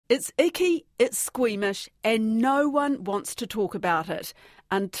It's icky, it's squeamish, and no one wants to talk about it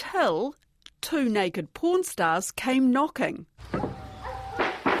until two naked porn stars came knocking.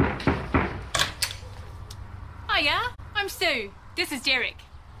 Hiya, I'm Sue. This is Derek.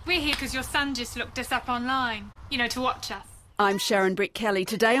 We're here because your son just looked us up online, to watch us. I'm Sharon Brett-Kelly.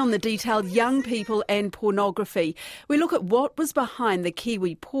 Today on The Detail, young people and pornography. We look at what was behind the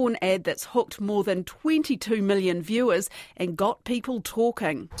Kiwi porn ad that's hooked more than 22 million viewers and got people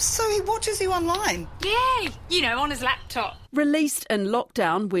talking. So he watches you online? Yeah, on his laptop. Released in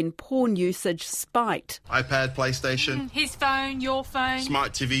lockdown when porn usage spiked. iPad, PlayStation. His phone, your phone.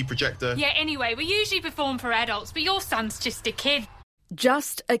 Smart TV, projector. Yeah, anyway, we usually perform for adults, but your son's just a kid.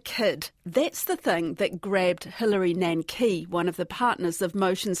 Just a kid. That's the thing that grabbed Hilary Nankey, one of the partners of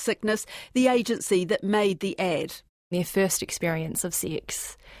Motion Sickness, the agency that made the ad. Their first experience of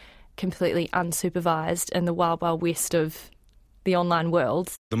sex, completely unsupervised in the wild, wild west of the online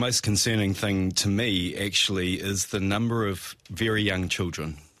world. The most concerning thing to me, actually, is the number of very young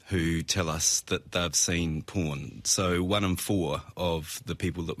children who tell us that they've seen porn. So 1 in 4 of the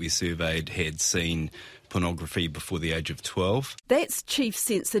people that we surveyed had seen pornography before the age of 12. That's Chief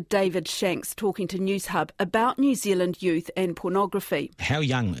Censor David Shanks talking to Newshub about New Zealand youth and pornography. How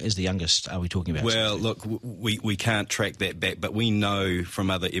young is the youngest are we talking about? Well, look, we can't track that back, but we know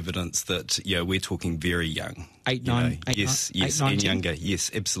from other evidence that, we're talking very young. 8, 9, Yes, 8, 9, and 10? younger, yes,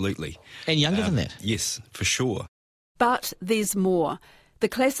 absolutely. And younger than that? Yes, for sure. But there's more. The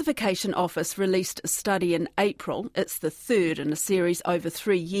Classification Office released a study in April. It's the third in a series over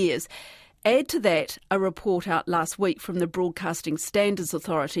 3 years. Add to that a report out last week from the Broadcasting Standards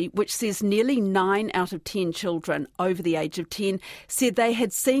Authority, which says nearly 9 out of 10 children over the age of 10 said they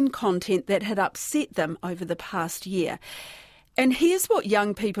had seen content that had upset them over the past year. And here's what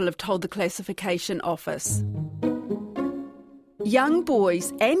young people have told the Classification Office. Young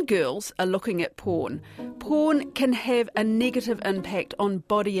boys and girls are looking at porn. Porn can have a negative impact on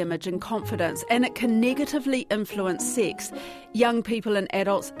body image and confidence, and it can negatively influence sex. Young people and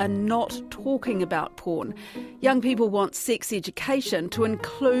adults are not talking about porn. Young people want sex education to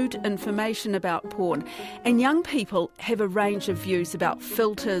include information about porn, and young people have a range of views about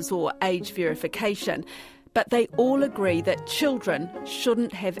filters or age verification, but they all agree that children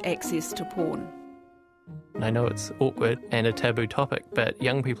shouldn't have access to porn. I know it's awkward and a taboo topic, but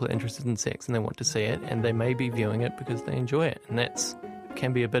young people are interested in sex and they want to see it, and they may be viewing it because they enjoy it, and that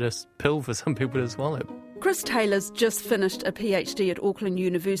can be a bitter pill for some people to swallow. Chris Taylor's just finished a PhD at Auckland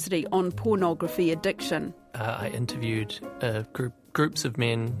University on pornography addiction. I interviewed groups of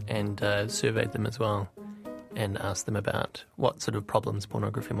men and surveyed them as well, and asked them about what sort of problems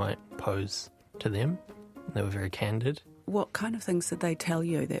pornography might pose to them. And they were very candid. What kind of things did they tell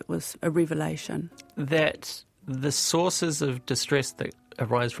you that was a revelation? That the sources of distress that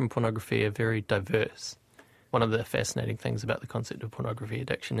arise from pornography are very diverse. One of the fascinating things about the concept of pornography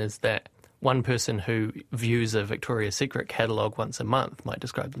addiction is that one person who views a Victoria's Secret catalogue once a month might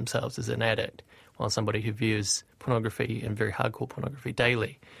describe themselves as an addict, while somebody who views pornography and very hardcore pornography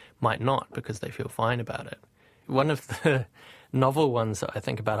daily might not, because they feel fine about it. One of the novel ones that I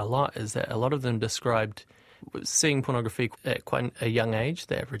think about a lot is that a lot of them described seeing pornography at quite a young age.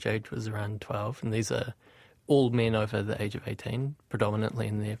 The average age was around 12, and these are all men over the age of 18, predominantly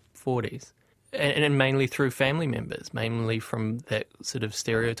in their 40s. And mainly through family members, mainly from that sort of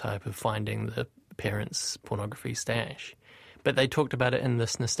stereotype of finding the parents' pornography stash. But they talked about it in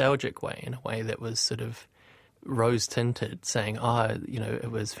this nostalgic way, in a way that was sort of rose-tinted, saying, it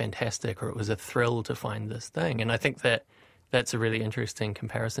was fantastic, or it was a thrill to find this thing. And I think that that's a really interesting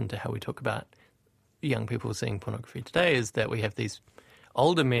comparison to how we talk about young people seeing pornography today, is that we have these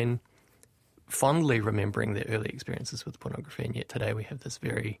older men fondly remembering their early experiences with pornography, and yet today we have this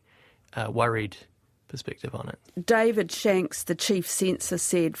very worried perspective on it. David Shanks, the chief censor,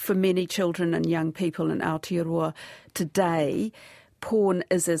 said for many children and young people in Aotearoa today, porn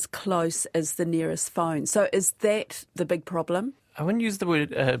is as close as the nearest phone. So is that the big problem? I wouldn't use the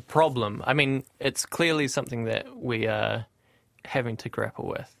word problem. I mean, it's clearly something that we are having to grapple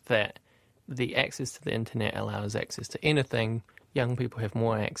with, that the access to the internet allows access to anything. Young people have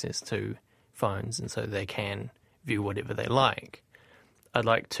more access to phones, and so they can view whatever they like. I'd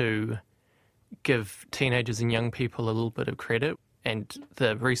like to give teenagers and young people a little bit of credit, and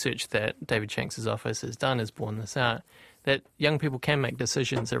the research that David Shanks' office has done has borne this out, that young people can make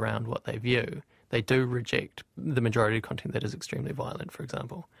decisions around what they view. They do reject the majority of content that is extremely violent, for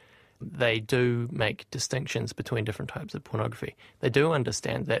example. They do make distinctions between different types of pornography. They do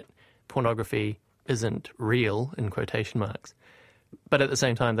understand that pornography isn't real, in quotation marks, but at the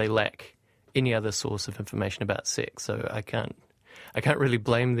same time they lack any other source of information about sex. So I can't I can't really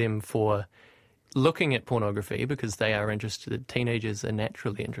blame them for looking at pornography because they are interested. Teenagers are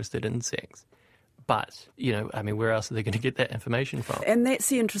naturally interested in sex. But, where else are they going to get that information from? And that's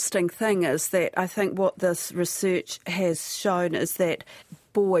the interesting thing, is that I think what this research has shown is that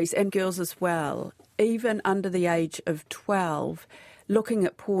boys and girls as well, even under the age of 12, looking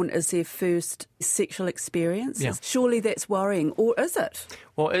at porn is their first sexual experience. Yeah. Surely that's worrying, or is it?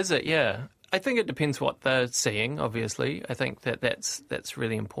 Well, is it? Yeah. I think it depends what they're seeing, obviously. I think that's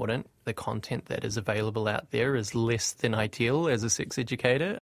really important. The content that is available out there is less than ideal as a sex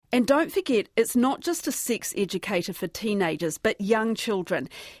educator. And don't forget, it's not just a sex educator for teenagers, but young children.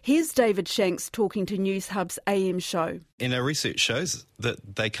 Here's David Shanks talking to News Hub's AM show. And our research shows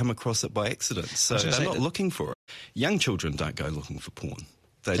that they come across it by accident, so they're not looking for it. Young children don't go looking for porn.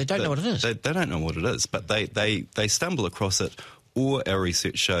 They don't know what it is. They don't know what it is, but they stumble across it, or our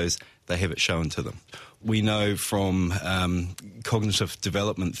research shows they have it shown to them. We know from cognitive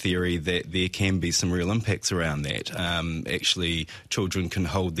development theory that there can be some real impacts around that. Actually, children can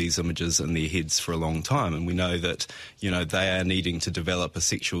hold these images in their heads for a long time, and we know that, they are needing to develop a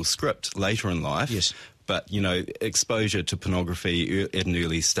sexual script later in life. Yes. But, exposure to pornography at an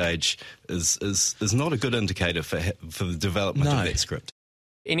early stage is not a good indicator for the development of that script.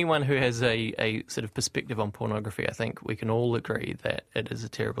 Anyone who has a sort of perspective on pornography, I think we can all agree that it is a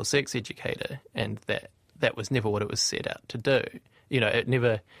terrible sex educator, and that was never what it was set out to do. It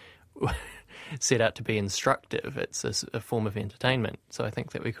never set out to be instructive. It's a form of entertainment. So I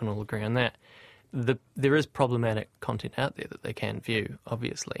think that we can all agree on that. There is problematic content out there that they can view,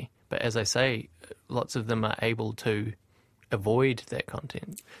 obviously. But as I say, lots of them are able to avoid that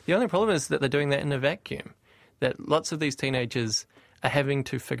content. The only problem is that they're doing that in a vacuum, that lots of these teenagers are having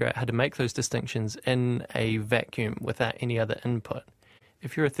to figure out how to make those distinctions in a vacuum without any other input.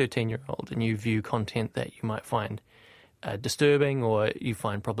 If you're a 13-year-old and you view content that you might find disturbing or you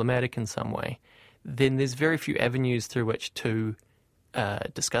find problematic in some way, then there's very few avenues through which to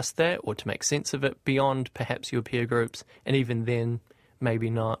discuss that or to make sense of it beyond perhaps your peer groups, and even then, maybe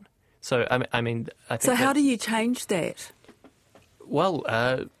not. So, I think... So how do you change that? Well,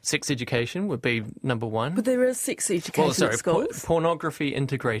 sex education would be number one. But there is sex education at schools. Pornography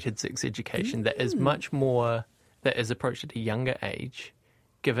integrated sex education that is much more, that is approached at a younger age,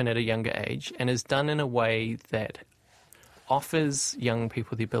 given at a younger age, and is done in a way that offers young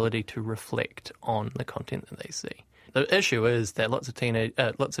people the ability to reflect on the content that they see. The issue is that lots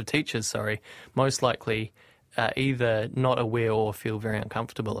of teachers, most likely are either not aware or feel very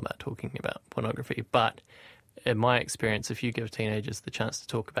uncomfortable about talking about pornography, but in my experience, if you give teenagers the chance to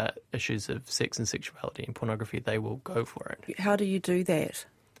talk about issues of sex and sexuality and pornography, they will go for it. How do you do that?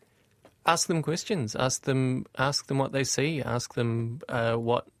 Ask them questions. Ask them what they see. Ask them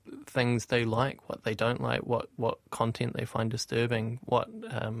what things they like, what they don't like, what content they find disturbing, what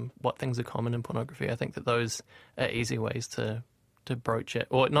things are common in pornography. I think that those are easy ways to broach it.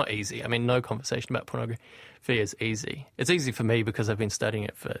 Or not easy. I mean, no conversation about pornography is easy. It's easy for me because I've been studying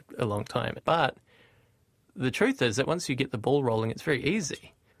it for a long time. But the truth is that once you get the ball rolling, it's very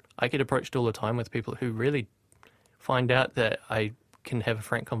easy. I get approached all the time with people who really find out that I can have a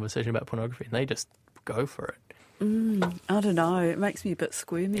frank conversation about pornography, and they just go for it. I don't know. It makes me a bit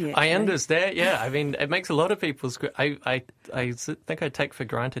squirmy, actually. I understand, yeah. I mean, it makes a lot of people squirm. I think I take for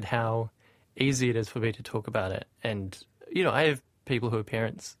granted how easy it is for me to talk about it. And, I have people who are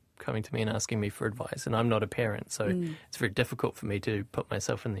parents coming to me and asking me for advice, and I'm not a parent, so it's very difficult for me to put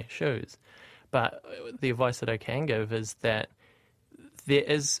myself in their shoes. But the advice that I can give is that there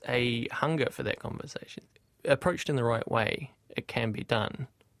is a hunger for that conversation. Approached in the right way, it can be done,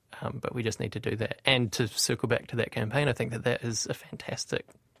 but we just need to do that. And to circle back to that campaign, I think that is a fantastic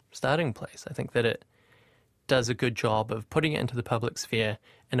starting place. I think that it does a good job of putting it into the public sphere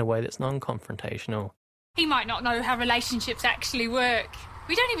in a way that's non-confrontational. He might not know how relationships actually work.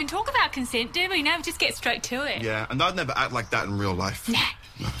 We don't even talk about consent, do we? No, we just get straight to it. Yeah, and I'd never act like that in real life.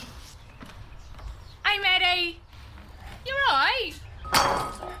 Nah. Hey, Maddie. You right?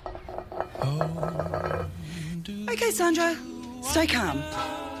 Okay, Sandra, stay calm.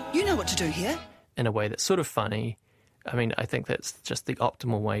 You know what to do here. In a way that's sort of funny. I mean, I think that's just the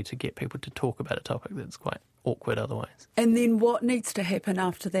optimal way to get people to talk about a topic that's quite awkward otherwise. And then what needs to happen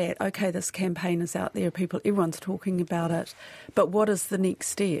after that? Okay, this campaign is out there, everyone's talking about it, but what is the next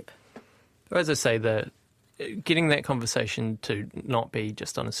step? As I say, getting that conversation to not be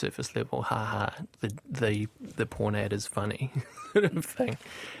just on a surface level, the porn ad is funny sort of thing,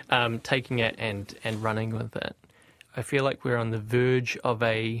 taking it and running with it. I feel like we're on the verge of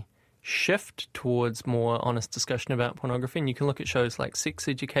a shift towards more honest discussion about pornography, and you can look at shows like Sex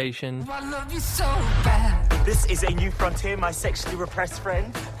Education. I love you so bad. This is a new frontier, my sexually repressed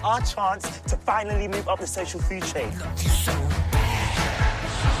friend. Our chance to finally move up the social food chain.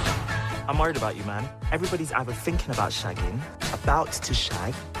 I'm worried about you, man. Everybody's either thinking about shagging, about to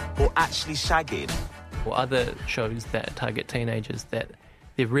shag, or actually shagging. Or other shows that target teenagers, that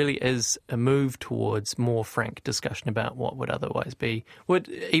there really is a move towards more frank discussion about what would otherwise be, would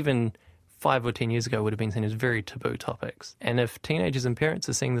even 5 or 10 years ago would have been seen as very taboo topics. And if teenagers and parents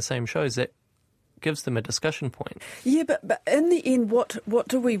are seeing the same shows, that gives them a discussion point. Yeah, but in the end, what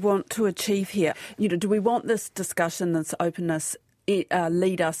do we want to achieve here? Do we want this discussion, this openness,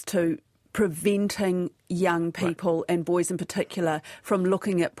 lead us to preventing young people and boys in particular from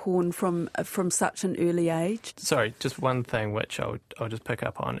looking at porn from such an early age? Sorry, just one thing which I'll just pick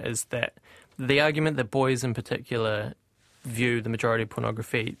up on is that the argument that boys in particular view the majority of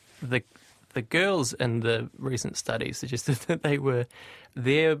pornography, the girls in the recent studies suggested that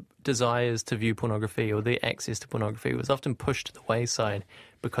their desires to view pornography or their access to pornography was often pushed to the wayside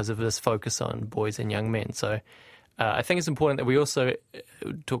because of this focus on boys and young men. So I think it's important that we also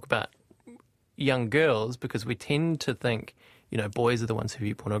talk about young girls, because we tend to think, boys are the ones who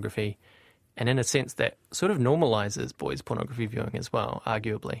view pornography, and in a sense that sort of normalises boys' pornography viewing as well,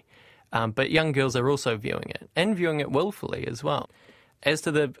 arguably. But young girls are also viewing it, and viewing it willfully as well. As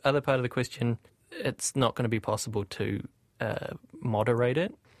to the other part of the question, it's not going to be possible to moderate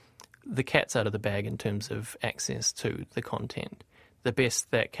it. The cat's out of the bag in terms of access to the content. The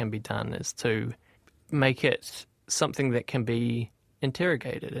best that can be done is to make it something that can be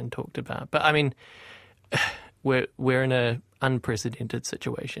interrogated and talked about. But I mean, we're in an unprecedented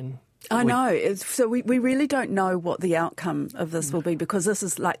situation. I know. So we really don't know what the outcome of this will be, because this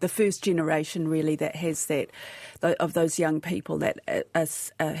is like the first generation really that has that, of those young people that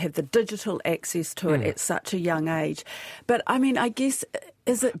have the digital access to it at such a young age. But I mean, I guess,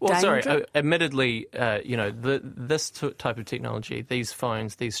 is it dangerous? Sorry, admittedly, this type of technology, these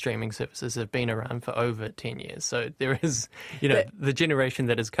phones, these streaming services have been around for over 10 years. So there is, the generation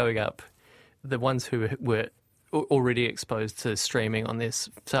that is coming up, the ones who were already exposed to streaming on their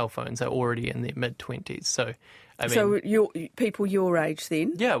cell phones are already in their mid-20s. So, I mean... So people your age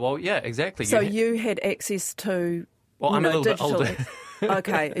then? Yeah, well, yeah, exactly. So you had access to... Well, I'm a little bit older.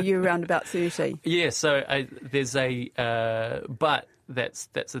 Okay, are you around about 30? Yeah, so there's a... but that's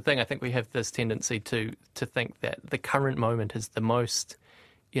the thing. I think we have this tendency to think that the current moment is the most...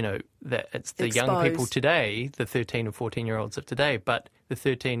 that it's the exposed. Young people today, the 13 and 14-year-olds of today, but the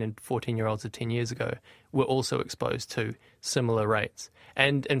 13 and 14-year-olds of 10 years ago were also exposed to similar rates.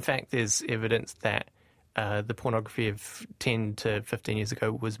 And in fact, there's evidence that the pornography of 10 to 15 years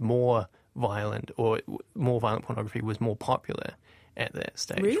ago was more violent, or more violent pornography was more popular at that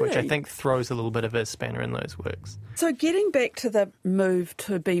stage, really? Which I think throws a little bit of a spanner in those works. So getting back to the move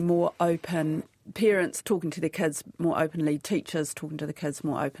to be more open, parents talking to their kids more openly, teachers talking to the kids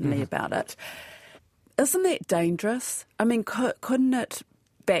more openly about it, isn't that dangerous? I mean, couldn't it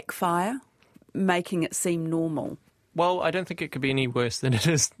backfire, making it seem normal? Well, I don't think it could be any worse than it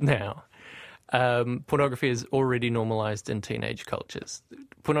is now. Pornography is already normalised in teenage cultures.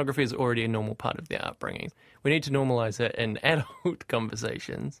 Pornography is already a normal part of their upbringing. We need to normalise it in adult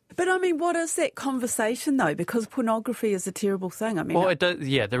conversations. But I mean, what is that conversation though? Because pornography is a terrible thing. I mean, well, it does.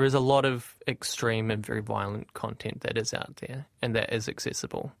 Yeah, there is a lot of extreme and very violent content that is out there, and that is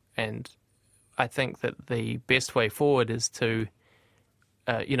accessible. And I think that the best way forward is to,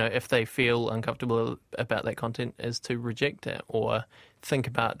 if they feel uncomfortable about that content, is to reject it, or think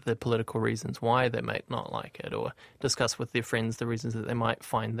about the political reasons why they might not like it, or discuss with their friends the reasons that they might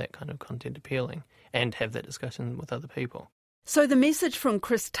find that kind of content appealing, and have that discussion with other people. So the message from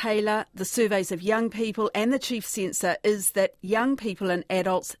Chris Taylor, the surveys of young people, and the chief censor is that young people and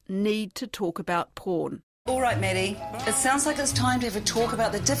adults need to talk about porn. All right, Maddie, it sounds like it's time to have a talk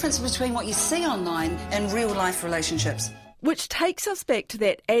about the difference between what you see online and real-life relationships. Which takes us back to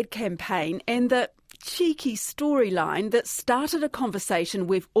that ad campaign and the cheeky storyline that started a conversation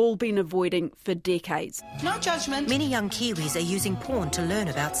we've all been avoiding for decades. No judgment. Many young Kiwis are using porn to learn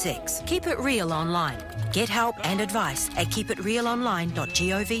about sex. Keep it real online. Get help and advice at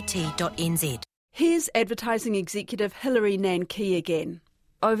keepitrealonline.govt.nz. Here's advertising executive Hilary Nankey again.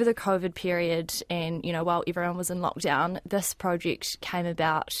 Over the COVID period and, while everyone was in lockdown, this project came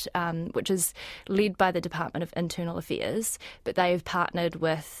about, which is led by the Department of Internal Affairs, but they have partnered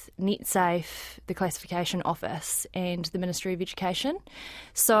with NetSafe, the Classification Office and the Ministry of Education.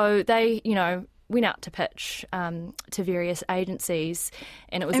 So they, went out to pitch to various agencies,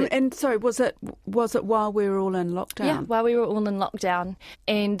 and it was and sorry, was it while we were all in lockdown? Yeah, while we were all in lockdown.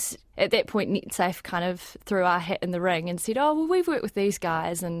 And at that point, NetSafe kind of threw our hat in the ring and said, "Oh, well, we've worked with these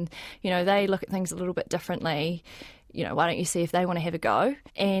guys, and they look at things a little bit differently. Why don't you see if they want to have a go?"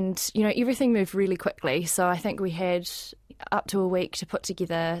 And everything moved really quickly. So I think we had up to a week to put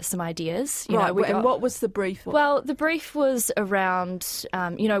together some ideas. And what was the brief? Well, the brief was around,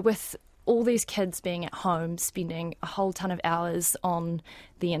 with all these kids being at home, spending a whole ton of hours on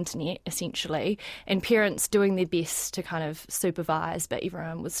the internet, essentially, and parents doing their best to kind of supervise, but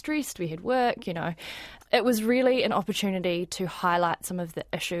everyone was stressed, we had work, It was really an opportunity to highlight some of the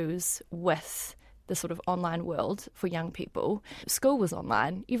issues with the sort of online world for young people. School was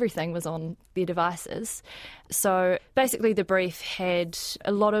online, everything was on their devices. So basically the brief had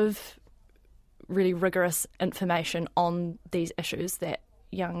a lot of really rigorous information on these issues that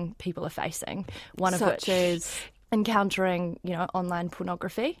young people are facing. One of which is encountering, online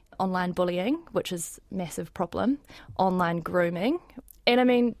pornography, online bullying, which is a massive problem, online grooming. And I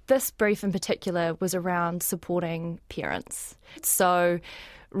mean, this brief in particular was around supporting parents. So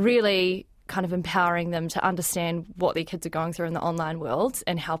really kind of empowering them to understand what their kids are going through in the online world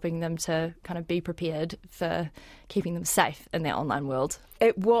and helping them to kind of be prepared for keeping them safe in their online world.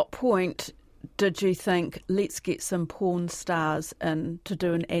 At what point did you think, let's get some porn stars in to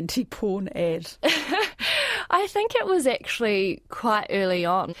do an anti-porn ad? I think it was actually quite early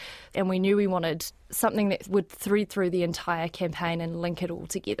on, and we knew we wanted something that would thread through the entire campaign and link it all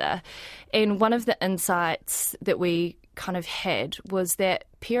together. And one of the insights that we kind of had was that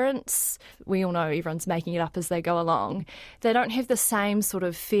parents, we all know everyone's making it up as they go along, they don't have the same sort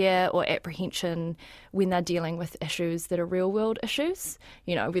of fear or apprehension when they're dealing with issues that are real world issues,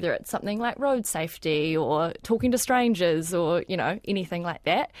 whether it's something like road safety or talking to strangers or, anything like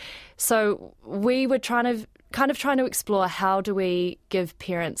that. So we were trying to explore, how do we give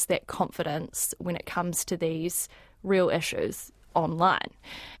parents that confidence when it comes to these real issues online.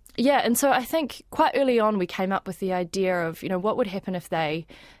 Yeah, and so I think quite early on we came up with the idea of, what would happen if they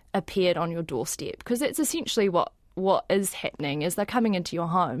appeared on your doorstep? Because that's essentially what is happening, is they're coming into your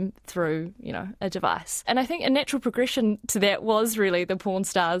home through, a device. And I think a natural progression to that was really the porn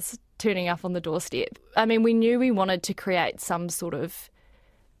stars turning up on the doorstep. I mean, we knew we wanted to create some sort of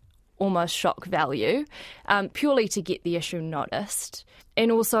almost shock value, purely to get the issue noticed.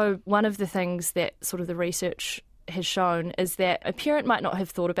 And also one of the things that sort of the research has shown is that a parent might not have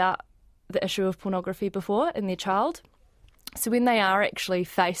thought about the issue of pornography before in their child. So when they are actually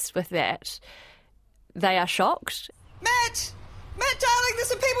faced with that, they are shocked. Matt, darling, there's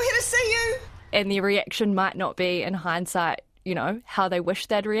some people here to see you. And their reaction might not be, in hindsight, how they wish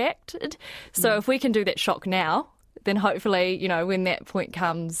they'd reacted. So if we can do that shock now, then hopefully, when that point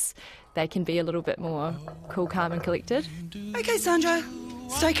comes, they can be a little bit more cool, calm and collected. Okay, Sandra,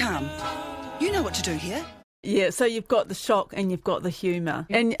 stay calm. You know what to do here. Yeah, so you've got the shock and you've got the humour.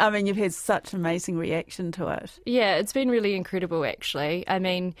 And, I mean, you've had such amazing reaction to it. Yeah, it's been really incredible, actually. I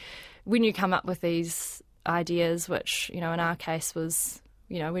mean, when you come up with these ideas, which, in our case was,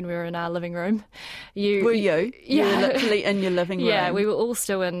 when we were in our living room. Were you? Yeah. You were literally in your living room? Yeah, we were all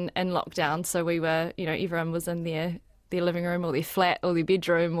still in lockdown, so we were, everyone was in their living room or their flat or their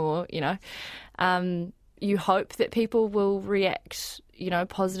bedroom or, you hope that people will react,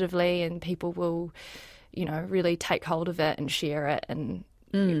 positively, and people will, really take hold of it and share it and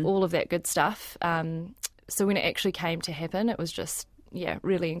all of that good stuff. So when it actually came to happen, it was just,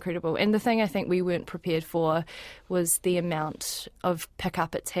 really incredible. And the thing I think we weren't prepared for was the amount of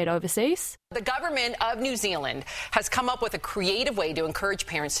pickup it's had overseas. The government of New Zealand has come up with a creative way to encourage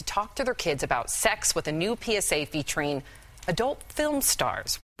parents to talk to their kids about sex with a new PSA featuring adult film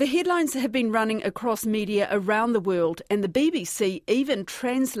stars. The headlines have been running across media around the world, and the BBC even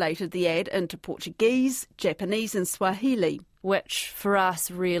translated the ad into Portuguese, Japanese and Swahili. Which for us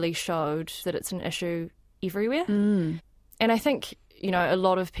really showed that it's an issue everywhere. And I think, a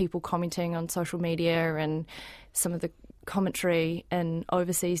lot of people commenting on social media and some of the commentary in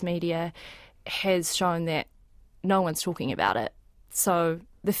overseas media has shown that no one's talking about it. So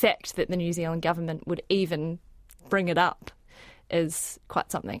the fact that the New Zealand government would even bring it up is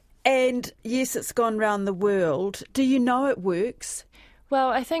quite something. And yes, it's gone round the world. Do you know it works? Well,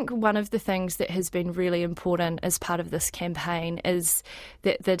 I think one of the things that has been really important as part of this campaign is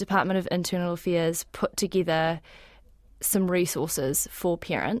that the Department of Internal Affairs put together some resources for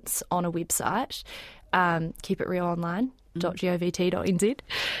parents on a website, Keep It Real Online. .govt.nz.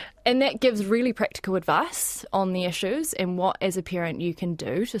 And that gives really practical advice on the issues and what, as a parent, you can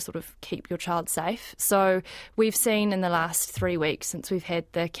do to sort of keep your child safe. So we've seen in the last 3 weeks since we've had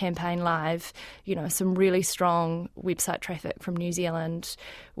the campaign live, some really strong website traffic from New Zealand,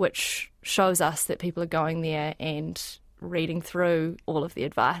 which shows us that people are going there and reading through all of the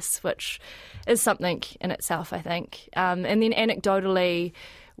advice, which is something in itself, I think. And then anecdotally,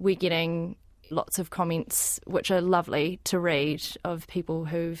 we're getting lots of comments, which are lovely to read, of people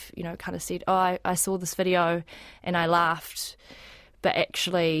who've, kind of said, oh, I saw this video and I laughed, but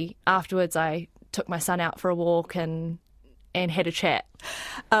actually afterwards I took my son out for a walk and had a chat.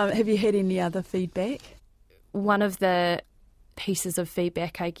 Have you had any other feedback? One of the pieces of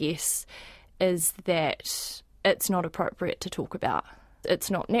feedback, I guess, is that it's not appropriate to talk about.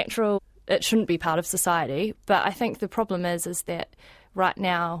 It's not natural. It shouldn't be part of society. But I think the problem is that right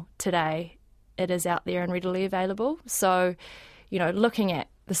now, today, it is out there and readily available. So, looking at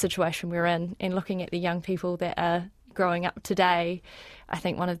the situation we're in and looking at the young people that are growing up today, I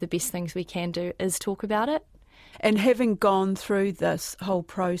think one of the best things we can do is talk about it. And having gone through this whole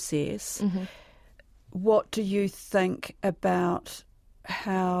process, what do you think about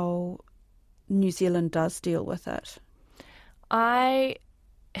how New Zealand does deal with it? I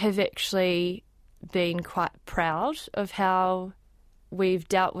have actually been quite proud of how we've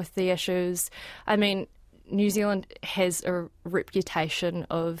dealt with the issues. I mean, New Zealand has a reputation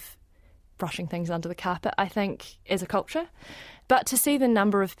of brushing things under the carpet, I think, as a culture. But to see the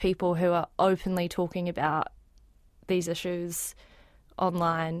number of people who are openly talking about these issues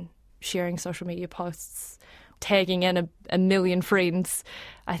online, sharing social media posts, tagging in a million friends,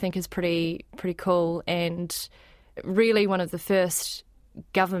 I think is pretty cool. And really one of the first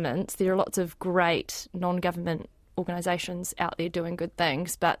governments, there are lots of great non-government organisations out there doing good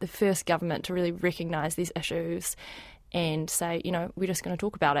things, but the first government to really recognise these issues and say, we're just going to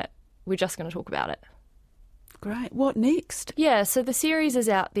talk about it. We're just going to talk about it. Great. What next? Yeah, so the series is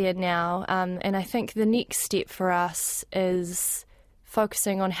out there now, and I think the next step for us is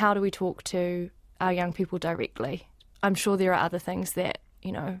focusing on how do we talk to our young people directly. I'm sure there are other things that,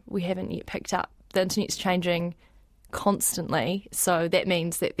 we haven't yet picked up. The internet's changing constantly, so that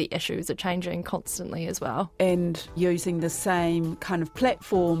means that the issues are changing constantly as well. And using the same kind of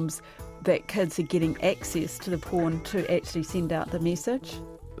platforms that kids are getting access to the porn to actually send out the message.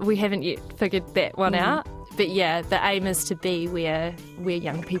 We haven't yet figured that one out, but yeah, the aim is to be where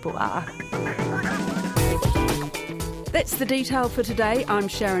young people are. That's The Detail for today. I'm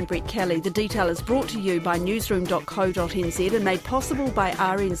Sharon Brett Kelly. The Detail is brought to you by newsroom.co.nz and made possible by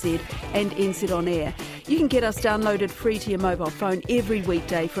RNZ and NZ On Air. You can get us downloaded free to your mobile phone every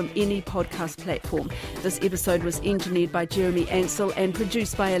weekday from any podcast platform. This episode was engineered by Jeremy Ansell and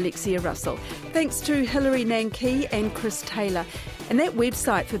produced by Alexia Russell. Thanks to Hilary Nankey and Chris Taylor. And that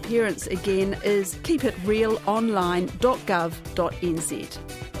website for parents, again, is keepitrealonline.gov.nz.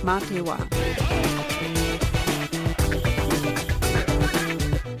 Mā te wā.